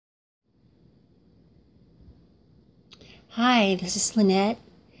Hi, this is Lynette,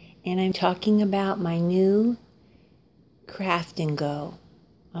 and I'm talking about my new Craft and Go.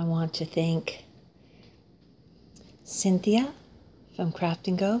 I want to thank Cynthia from Craft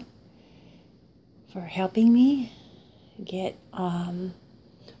and Go for helping me get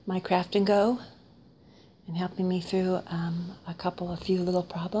my Craft and Go and helping me through a few little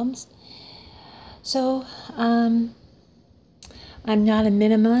problems. So, I'm not a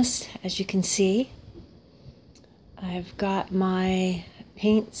minimalist, as you can see. I've got my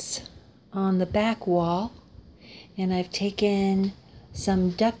paints on the back wall, and I've taken some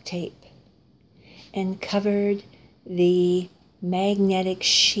duct tape and covered the magnetic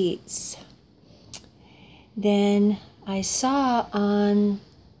sheets. Then I saw on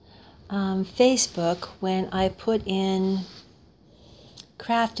Facebook, when I put in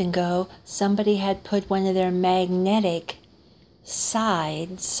Craft and Go, somebody had put one of their magnetic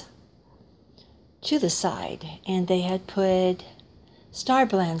sides to the side, and they had put star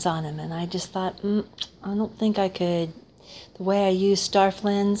blends on them, and I just thought, I don't think I could. The way I use star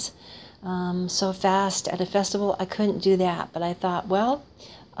blends so fast at a festival, I couldn't do that. But I thought, well,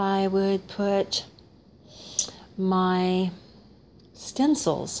 I would put my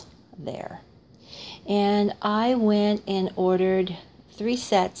stencils there, and I went and ordered 3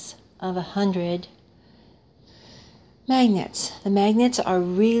 sets of 100 magnets. The magnets are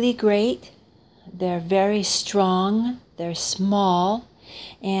really great. They're very strong, they're small,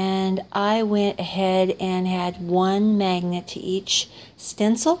 and I went ahead and had 1 magnet to each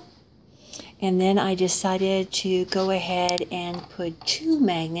stencil, and then I decided to go ahead and put 2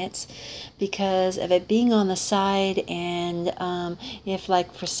 magnets because of it being on the side, and if,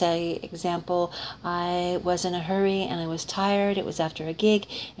 like, for say example, I was in a hurry and I was tired, it was after a gig,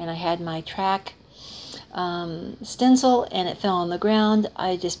 and I had my track stencil and it fell on the ground,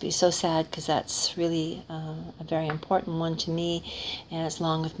 I'd just be so sad, because that's really a very important one to me, and it's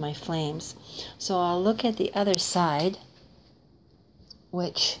along with my flames. So I'll look at the other side,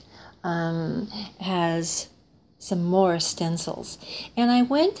 which has some more stencils. And I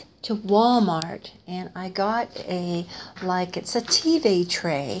went to Walmart and I got it's a TV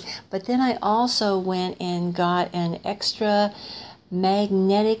tray, but then I also went and got an extra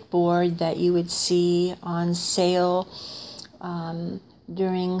magnetic board that you would see on sale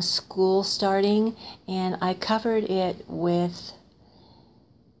during school starting, and I covered it with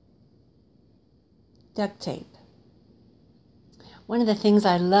duct tape. One of the things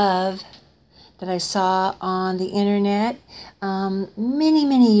I love that I saw on the internet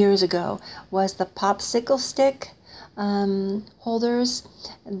many years ago was the popsicle stick holders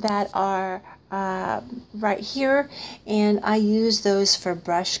that are right here, and I use those for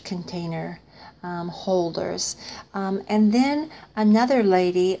brush container holders. And then another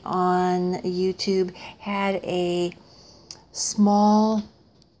lady on YouTube had a small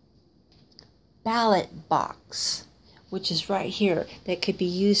ballot box, which is right here, that could be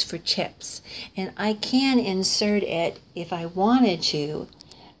used for chips, and I can insert it if I wanted to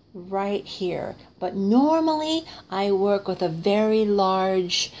right here. But normally I work with a very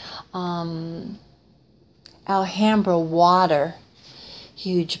large Alhambra water,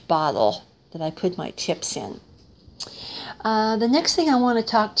 huge bottle that I put my chips in. The next thing I want to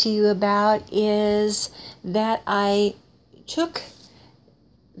talk to you about is that I took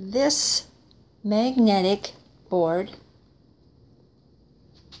this magnetic board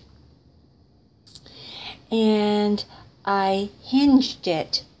and I hinged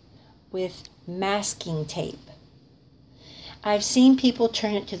it with masking tape. I've seen people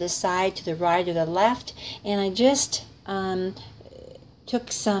turn it to the side, to the right, or the left, and I just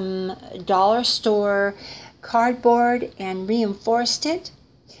took some dollar store cardboard and reinforced it,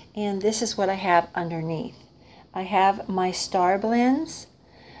 and this is what I have underneath. I have my star blends.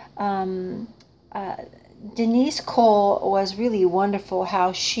 Denise Cole was really wonderful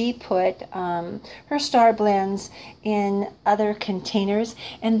how she put her star blends in other containers,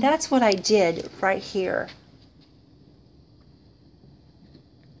 and that's what I did right here.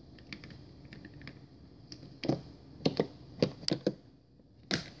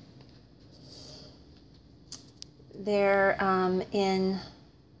 They're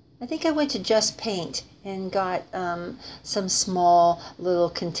I think I went to Just Paint and got some small little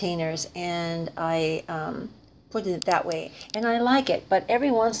containers, and I put it that way, and I like it. But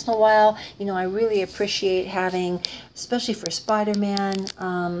every once in a while, I really appreciate having, especially for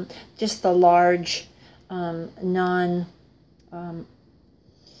Spider-Man, just the large non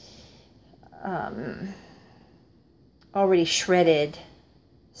already shredded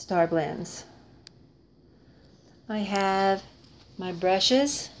star blends. I have my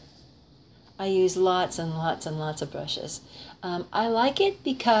brushes. I use lots and lots and lots of brushes. I like it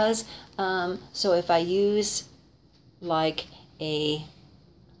because, so if I use like a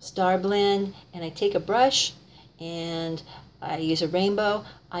star blend and I take a brush and I use a rainbow,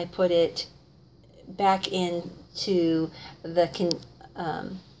 I put it back into the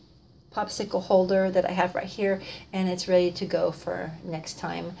popsicle holder that I have right here, and it's ready to go for next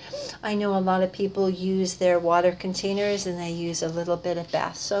time. I know a lot of people use their water containers and they use a little bit of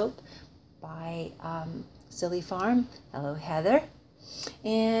bath soap by Silly Farm. Hello, Heather.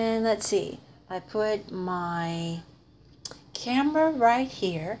 And let's see, I put my camera right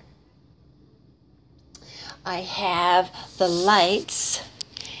here. I have the lights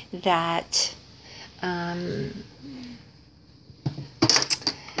that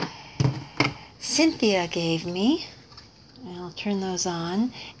Cynthia gave me. I'll turn those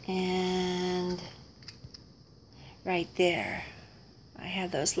on, and right there I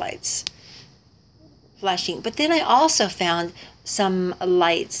have those lights flashing. But then I also found some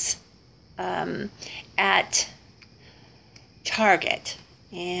lights at Target,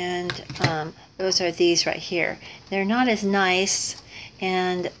 and those are these right here. They're not as nice,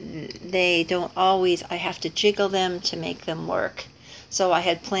 and they don't always, I have to jiggle them to make them work. So I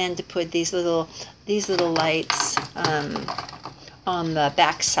had planned to put these little lights on the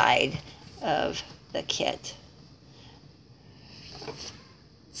back side of the kit. Let's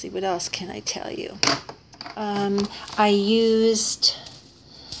see, what else can I tell you? I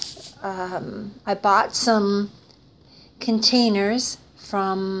bought some containers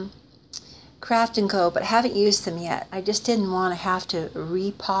from Craft & Go, but haven't used them yet. I just didn't want to have to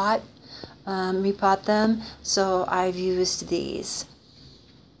repot them, so I've used these.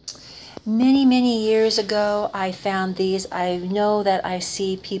 Many years ago I found these. I know that I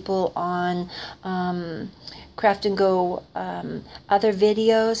see people on Craft & Go other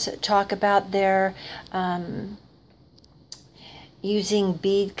videos talk about their using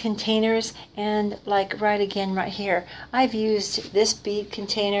bead containers, and like right here, I've used this bead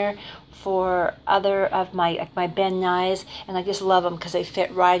container for other of my Ben Nyes, and I just love them because they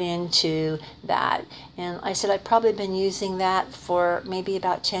fit right into that. And I said I've probably been using that for maybe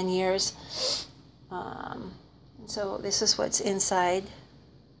about 10 years. So this is what's inside.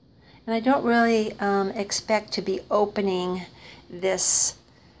 And I don't really expect to be opening this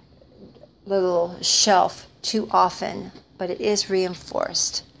little shelf too often, but it is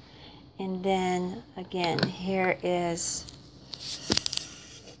reinforced. And then again, here is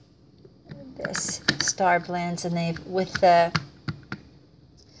this star blends, and they've with the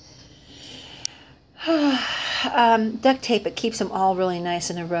duct tape, it keeps them all really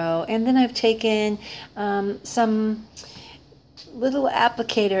nice in a row. And then I've taken some little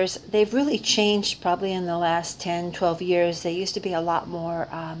applicators. They've really changed probably in the last 10-12 years. They used to be a lot more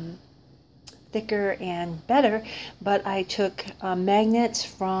thicker and better, but I took magnets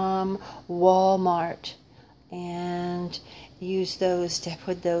from Walmart and used those to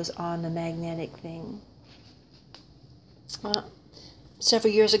put those on the magnetic thing.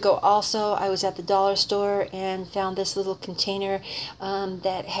 Several years ago also, I was at the dollar store and found this little container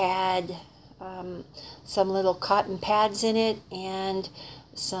that had some little cotton pads in it and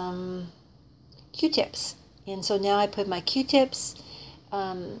some Q-tips. And so now I put my Q-tips,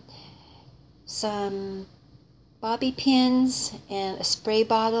 some bobby pins, and a spray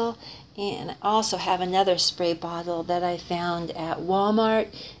bottle. And I also have another spray bottle that I found at Walmart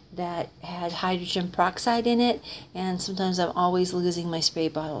that had hydrogen peroxide in it, and sometimes I'm always losing my spray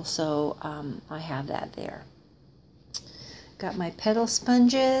bottle, so I have that there. Got my petal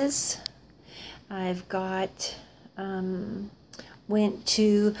sponges. I've got went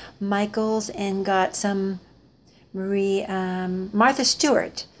to Michael's and got some Martha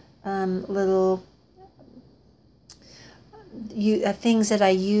Stewart little things that I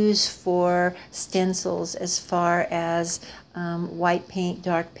use for stencils, as far as white paint,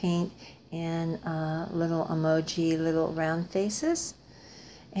 dark paint, and little emoji, little round faces.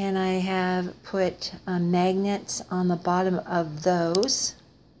 And I have put magnets on the bottom of those.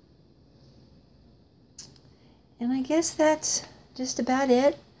 And I guess that's just about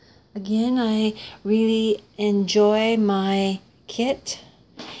it. Again, I really enjoy my kit.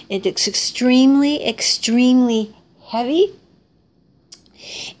 It's extremely heavy,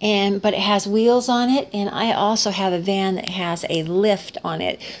 but it has wheels on it, and I also have a van that has a lift on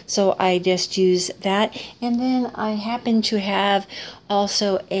it, so I just use that. And then I happen to have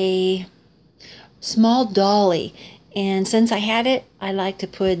also a small dolly, and since I had it, I like to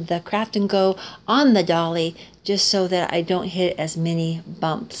put the Craft & Go on the dolly just so that I don't hit as many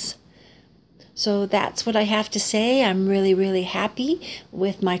bumps. So that's what I have to say. I'm really, really happy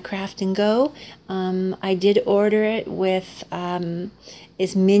with my Craft and Go. I did order it with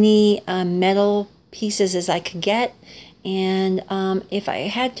as many metal pieces as I could get. And if I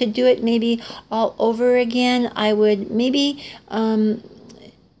had to do it maybe all over again, I would maybe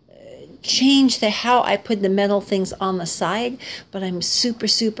change how I put the metal things on the side. But I'm super,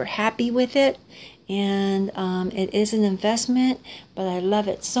 super happy with it. And it is an investment, but I love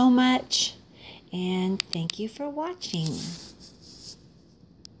it so much. And thank you for watching.